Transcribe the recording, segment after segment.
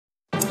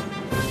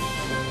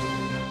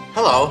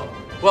Hello.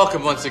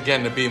 Welcome once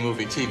again to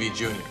B-Movie TV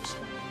Juniors.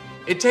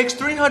 It takes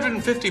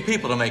 350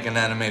 people to make an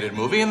animated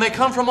movie, and they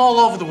come from all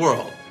over the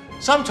world.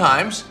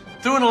 Sometimes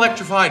through an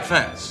electrified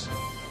fence.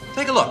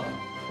 Take a look.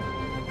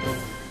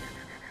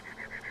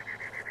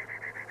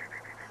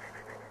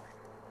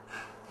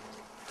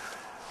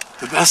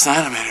 The best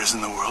animators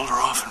in the world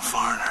are often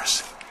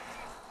foreigners.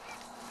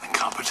 And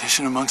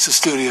competition amongst the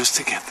studios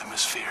to get them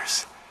is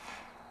fierce.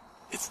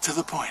 It's to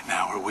the point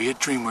now where we at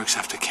DreamWorks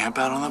have to camp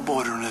out on the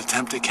border in an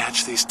attempt to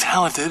catch these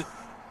talented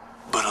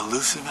but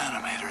elusive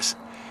animators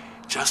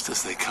just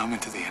as they come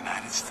into the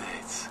United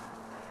States.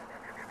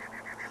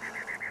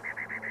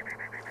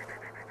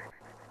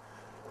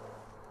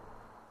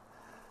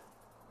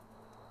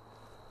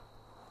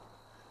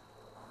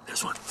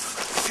 There's one.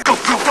 Go,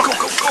 go, go, go,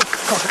 go,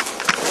 go.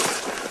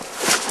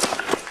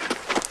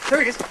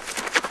 There he is.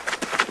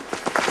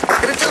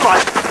 Get into the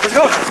line. Let's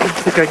go.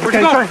 Okay, we're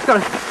going.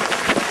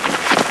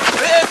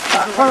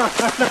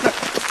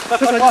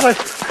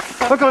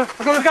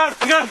 Got it.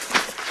 We got him.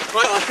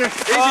 Right,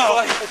 easy,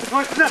 boy.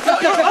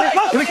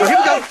 Here we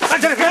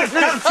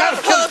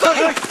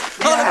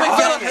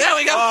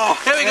go.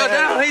 There we go.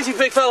 Down. Easy,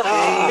 big fella.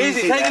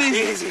 Easy, take it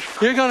easy.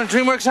 You're going to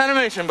DreamWorks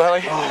Animation,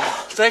 buddy.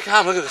 Stay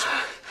calm. Look at this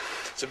one.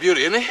 It's a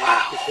beauty, isn't he?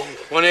 Wow.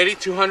 180,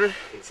 200.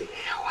 Easy.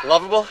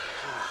 Lovable.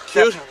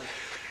 Cute.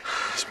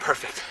 He's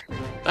perfect.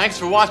 Thanks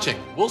for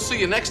watching. We'll see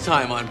you next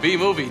time on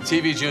B-Movie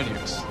TV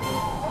Juniors.